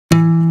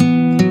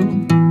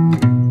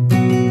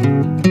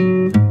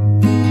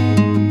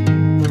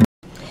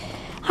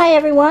Hi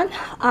everyone,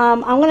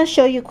 I'm going to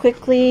show you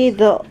quickly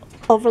the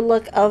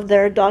overlook of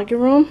their doggy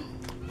room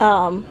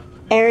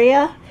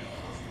area.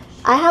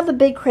 I have a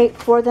big crate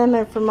for them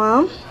and for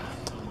mom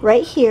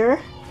right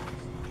here,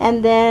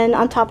 and then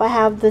on top I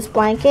have this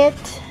blanket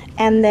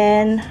and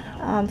then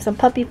some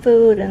puppy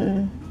food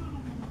and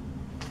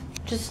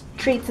just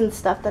treats and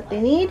stuff that they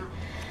need.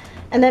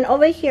 And then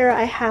over here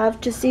I have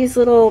just these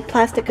little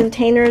plastic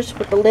containers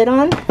with the lid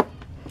on.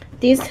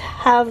 These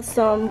have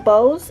some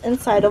bows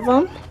inside of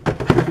them.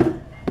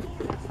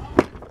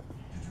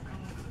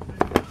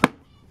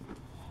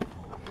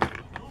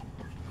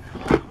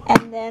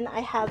 And then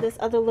I have this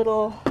other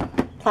little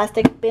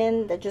plastic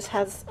bin that just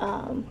has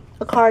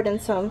a card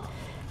and some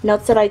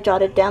notes that I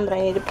jotted down that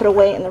I need to put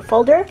away in the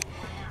folder.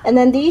 And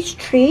then these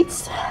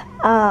treats,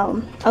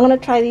 I'm going to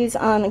try these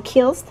on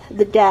Akil's,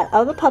 the dad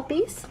of the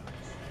puppies.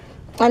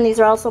 And these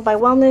are also by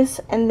Wellness.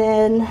 And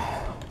then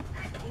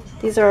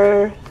these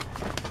are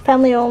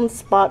family-owned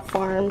Spot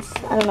Farms,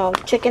 I don't know,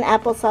 chicken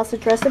apple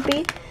sausage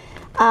recipe.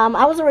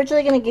 I was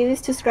originally going to give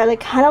these to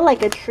Scarlett kind of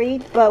like a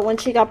treat, but when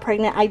she got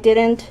pregnant I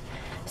didn't.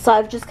 So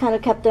I've just kind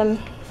of kept them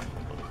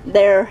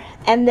there.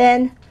 And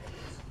then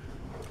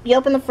you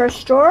open the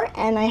first drawer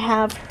and I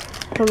have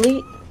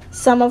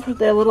some of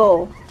the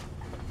little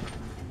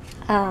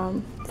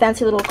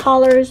fancy little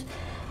collars,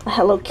 a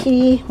Hello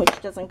Kitty,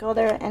 which doesn't go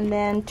there, and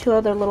then two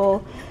other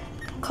little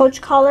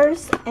Coach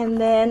collars, and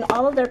then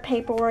all of their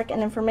paperwork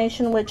and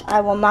information, which I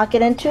will not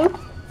get into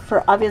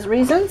for obvious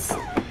reasons.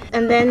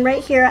 And then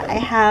right here I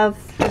have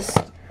just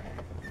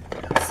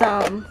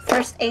some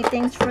first aid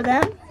things for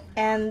them.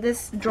 And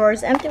this drawer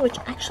is empty, which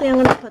actually I'm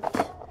going to put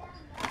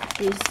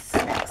these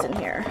snacks in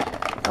here.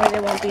 That way they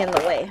won't be in the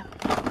way.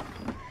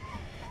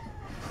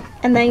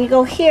 And then you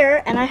go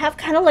here, and I have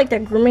kind of like their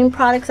grooming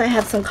products. I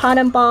have some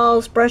cotton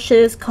balls,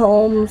 brushes,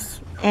 combs,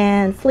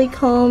 and flea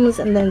combs,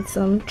 and then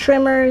some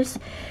trimmers,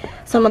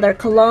 some of their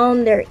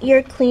cologne, their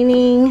ear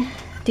cleaning,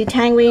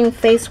 detangling,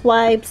 face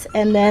wipes,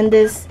 and then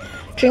this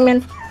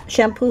treatment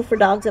shampoo for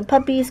dogs and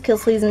puppies,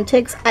 kills fleas and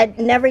ticks. I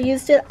never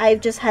used it.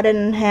 I've just had it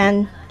in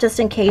hand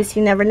just in case,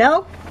 you never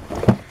know.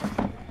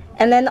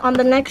 And then on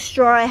the next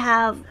drawer I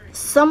have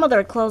some of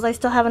their clothes. I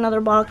still have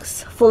another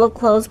box full of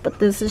clothes, but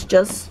this is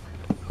just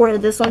where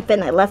this one fit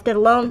and I left it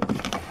alone.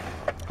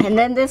 And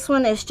then this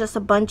one is just a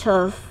bunch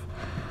of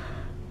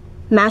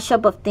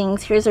mashup of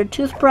things. Here's their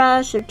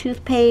toothbrush, their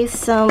toothpaste,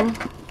 some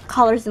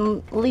collars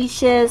and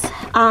leashes,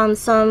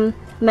 some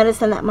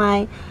medicine that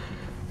my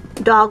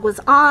dog was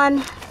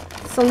on,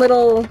 some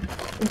little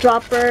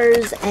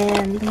droppers,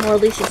 and more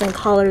leashes and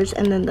collars,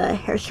 and then the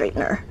hair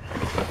straightener.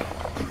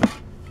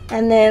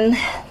 And then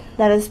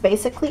that is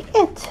basically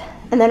it.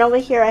 And then over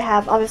here I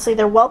have obviously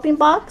their whelping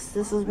box.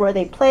 This is where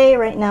they play.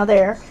 Right now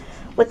they're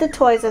with the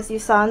toys, as you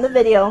saw in the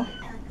video.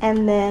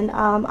 And then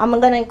I'm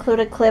going to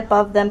include a clip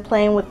of them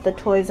playing with the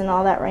toys and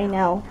all that right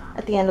now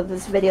at the end of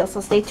this video,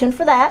 so stay tuned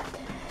for that.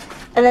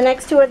 And then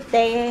next to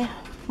it,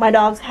 my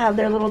dogs have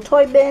their little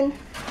toy bin.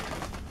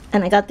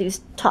 And I got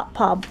these Top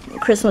Pop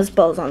Christmas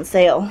bows on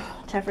sale,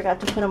 which I forgot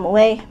to put them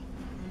away.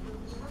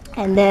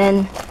 And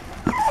then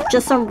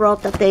just some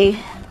rope that they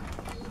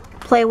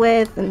play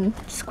with, and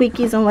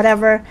squeakies and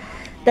whatever.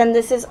 Then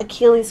this is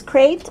Achilles'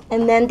 crate,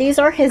 and then these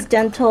are his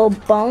dental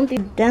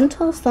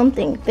dental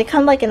something. They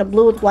come like in a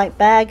blue with white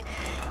bag.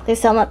 They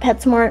sell them at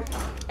PetSmart.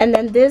 And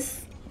then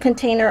this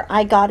container,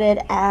 I got it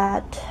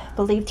at, I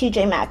believe,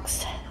 TJ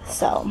Maxx.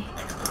 So,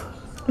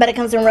 but it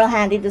comes in real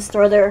handy to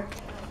store their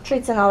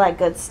treats and all that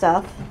good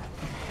stuff.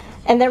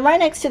 And then right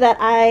next to that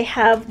I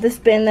have this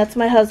bin. That's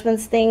my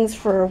husband's things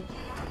for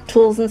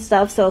tools and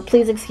stuff, so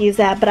please excuse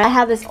that. But I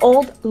have this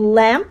old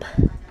lamp.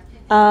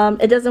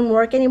 It doesn't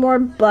work anymore,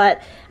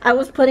 but I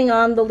was putting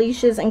on the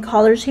leashes and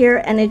collars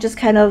here and it just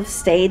kind of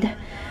stayed.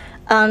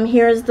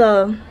 Here's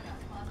the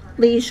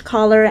leash,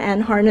 collar,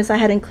 and harness I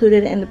had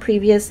included in the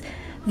previous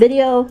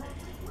video.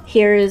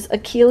 Here's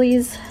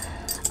Achilles'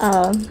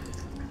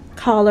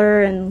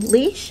 collar and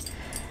leash,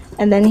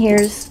 and then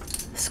here's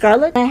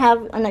Scarlett. I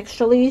have an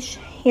extra leash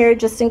here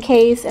just in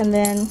case, and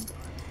then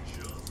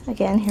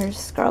again here's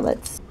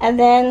Scarlett's. And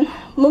then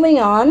moving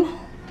on,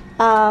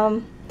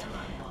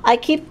 I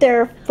keep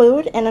their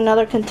food in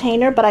another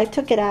container, but I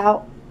took it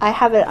out. I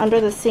have it under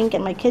the sink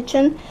in my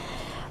kitchen,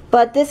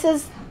 but this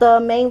is the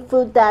main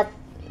food that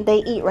they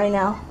eat right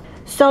now.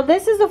 So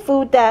this is the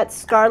food that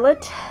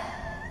Scarlett,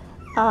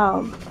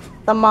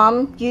 the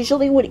mom,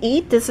 usually would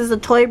eat. This is a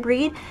toy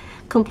breed,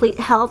 Complete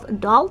Health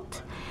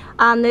Adult.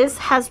 This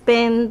has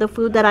been the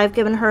food that I've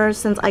given her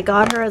since I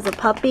got her as a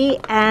puppy,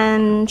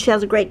 and she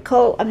has a great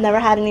coat. I've never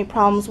had any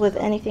problems with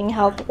anything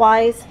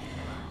health-wise.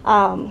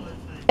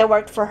 It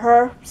worked for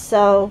her,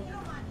 so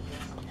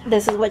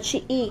this is what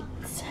she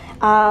eats.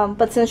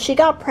 But since she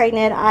got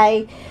pregnant,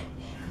 I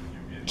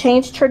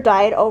changed her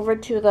diet over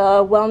to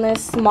the Wellness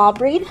Small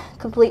Breed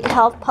Complete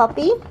Health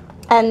Puppy,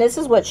 and this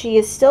is what she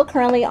is still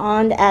currently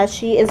on as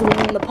she is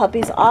weaning the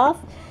puppies off.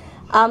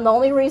 The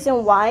only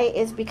reason why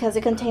is because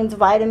it contains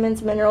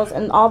vitamins, minerals,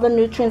 and all the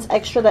nutrients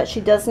extra that she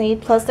does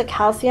need, plus the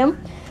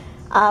calcium,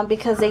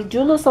 because they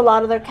do lose a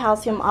lot of their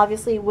calcium,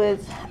 obviously,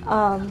 with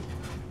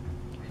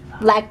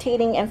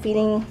lactating and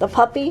feeding the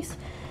puppies.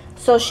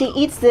 So she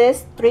eats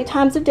this 3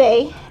 times a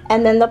day,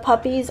 and then the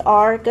puppies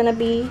are gonna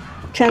be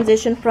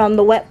transitioned from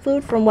the wet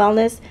food from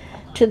Wellness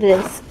to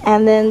this.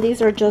 And then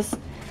these are just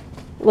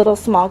little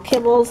small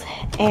kibbles,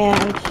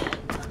 and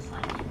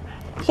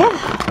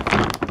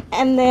yeah.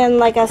 And then,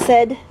 like I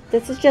said,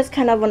 this is just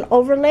kind of an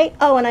overlay.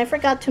 Oh, and I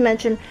forgot to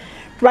mention,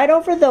 right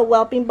over the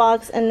whelping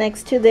box and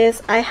next to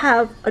this, I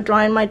have a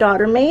drawing my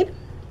daughter made,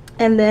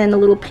 and then a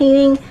little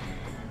painting.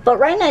 But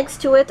right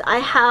next to it, I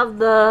have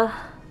the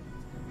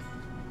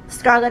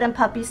Scarlett and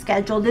Puppy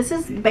schedule. This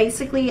is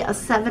basically a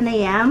 7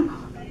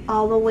 a.m.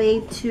 all the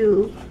way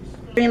to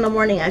 3 in the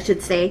morning, I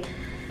should say.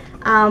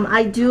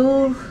 I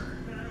do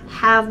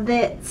have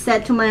it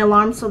set to my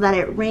alarm so that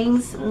it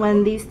rings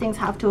when these things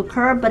have to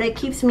occur, but it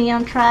keeps me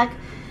on track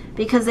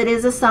because it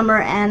is a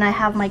summer and I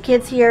have my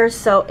kids here,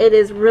 so it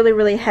is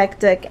really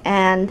hectic,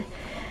 and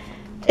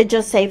it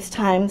just saves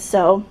time.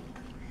 So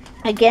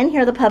again,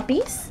 here are the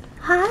puppies.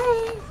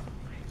 Hi.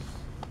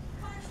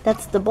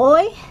 That's the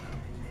boy,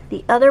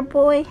 the other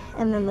boy,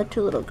 and then the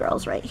 2 little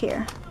girls right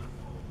here.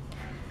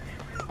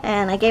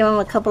 And I gave him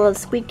a couple of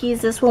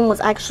squeakies. This one was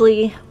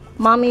actually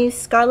Mommy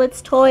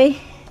Scarlett's toy,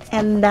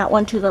 and that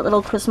one to the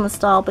little Christmas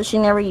doll, but she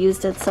never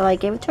used it, so I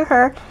gave it to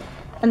her.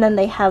 And then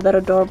they have that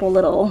adorable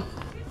little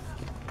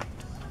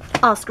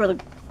Oscar the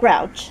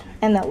Grouch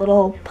and that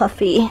little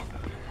puffy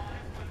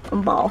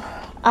ball.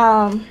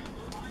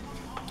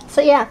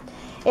 So yeah,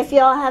 if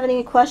y'all have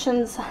any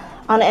questions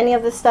on any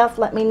of this stuff,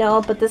 let me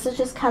know. But this is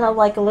just kind of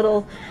like a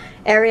little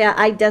area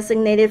I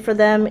designated for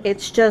them.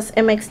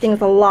 It makes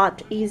things a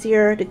lot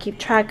easier to keep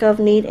track of,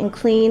 neat and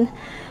clean.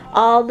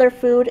 All their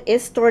food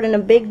is stored in a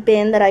big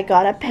bin that I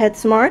got at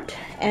PetSmart,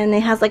 and it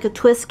has like a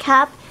twist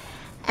cap.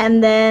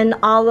 And then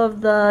all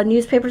of the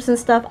newspapers and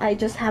stuff, I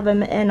just have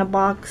them in a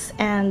box,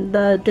 and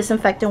the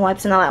disinfectant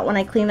wipes and all that when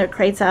I clean their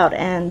crates out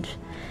and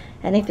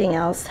anything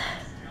else.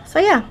 So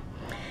yeah.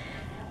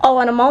 Oh,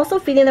 and I'm also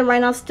feeding them right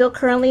now still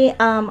currently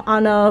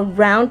on a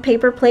round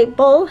paper plate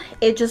bowl.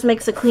 It just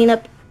makes the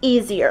cleanup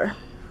easier.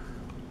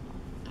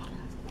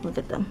 Look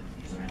at them.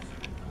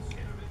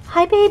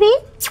 Hi, baby.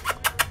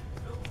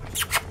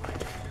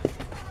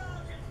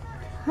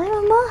 Hi,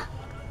 Mama.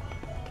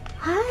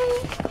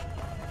 Hi.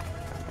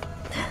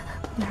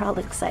 They're all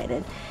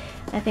excited.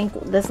 I think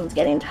this one's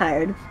getting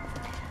tired.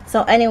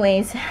 So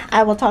anyways,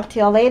 I will talk to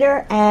y'all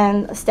later.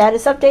 And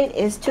status update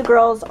is 2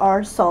 girls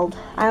are sold.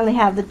 I only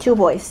have the 2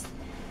 boys.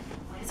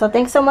 So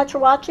thanks so much for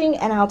watching,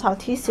 and I'll talk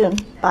to you soon.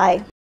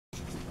 Bye.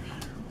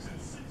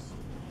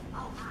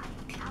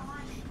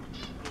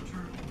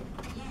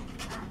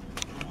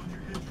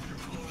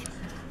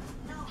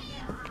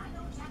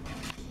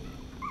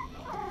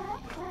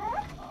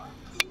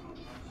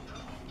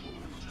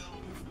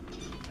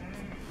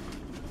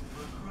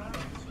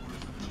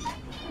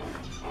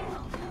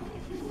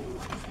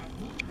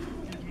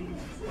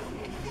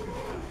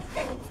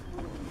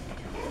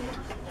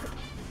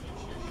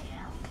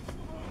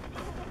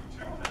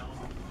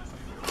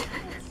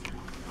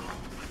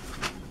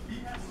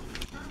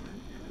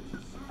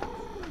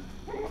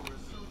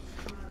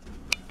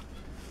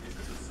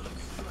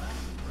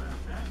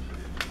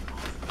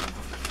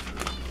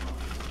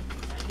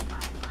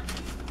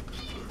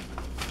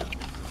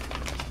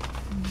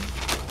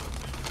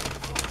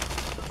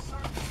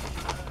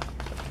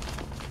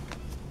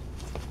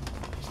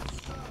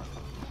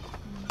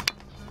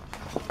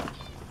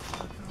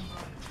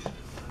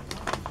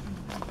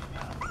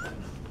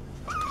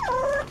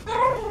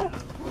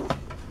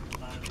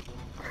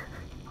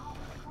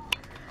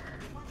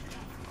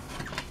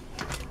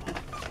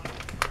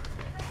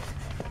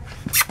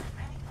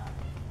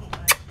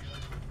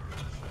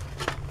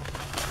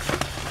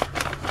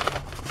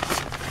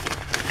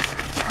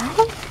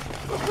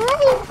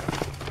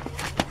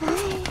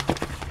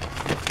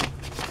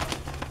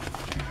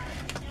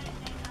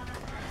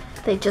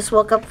 They just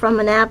woke up from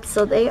a nap,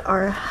 so they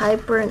are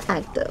hyper and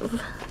active.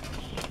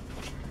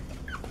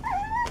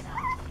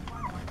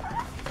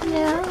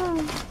 Yeah.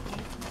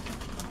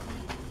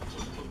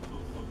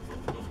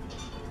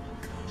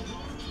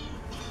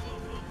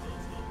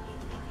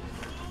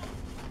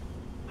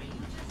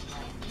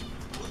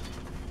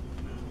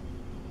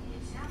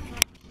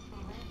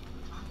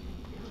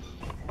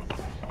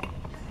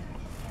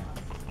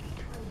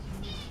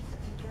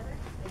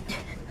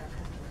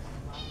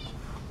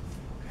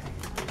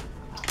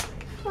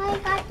 I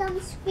got them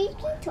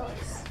squeaky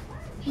toys.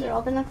 You're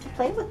old enough to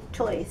play with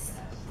toys.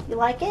 You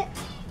like it?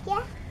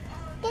 Yeah.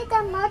 Get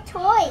them more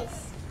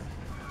toys.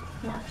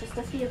 No, just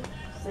a few,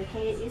 so you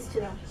can get used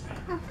to them.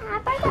 How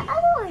about the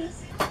other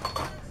ones?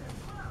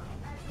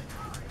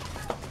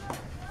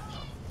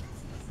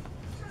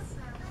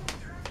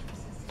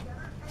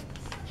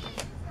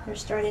 They're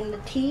starting to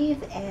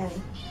teeth and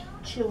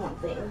chew on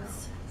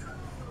things.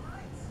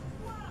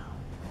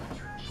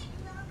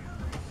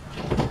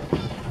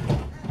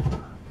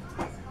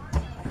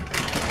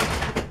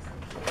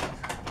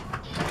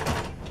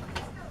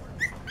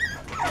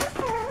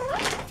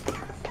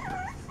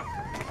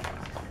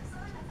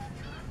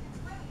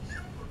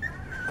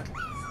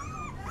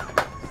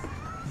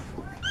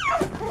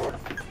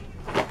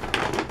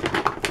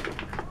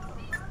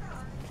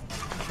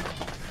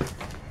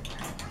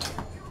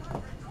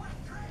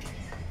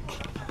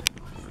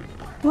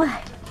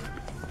 What?